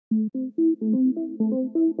Even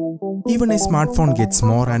a smartphone gets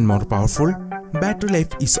more and more powerful, battery life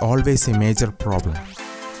is always a major problem.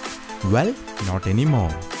 Well, not anymore.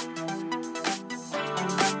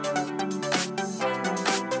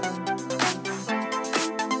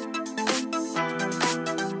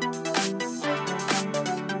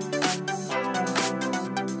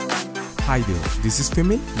 Hi there, this is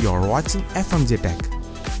Femil, you are watching FMJ Tech.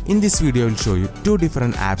 In this video I will show you two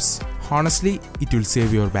different apps. Honestly, it will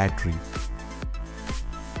save your battery.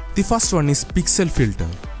 The first one is Pixel Filter.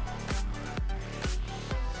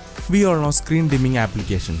 We all know screen dimming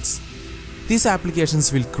applications. These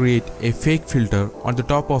applications will create a fake filter on the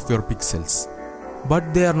top of your pixels,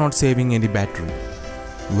 but they are not saving any battery.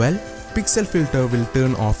 Well, Pixel Filter will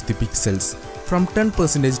turn off the pixels from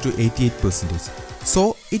 10% to 88%,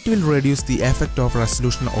 so it will reduce the effect of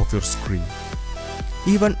resolution of your screen.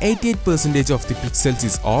 Even 88% of the pixels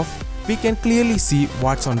is off, we can clearly see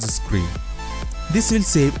what's on the screen. This will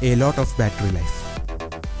save a lot of battery life.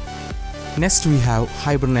 Next we have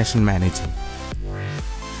Hibernate Management.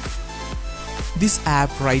 This app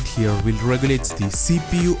right here will regulate the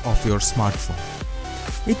CPU of your smartphone.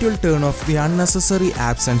 It will turn off the unnecessary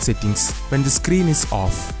apps and settings when the screen is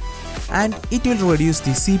off, and it will reduce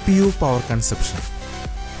the CPU power consumption.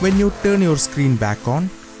 When you turn your screen back on,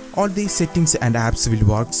 all the settings and apps will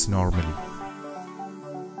work normally.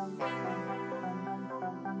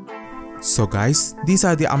 So guys, these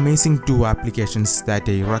are the amazing two applications that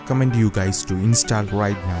I recommend you guys to install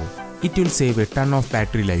right now. It will save a ton of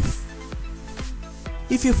battery life.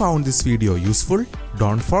 If you found this video useful,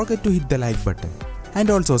 don't forget to hit the like button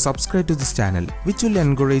and also subscribe to this channel, which will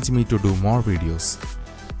encourage me to do more videos.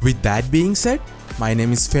 With that being said, my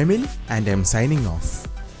name is Femil and I am signing off.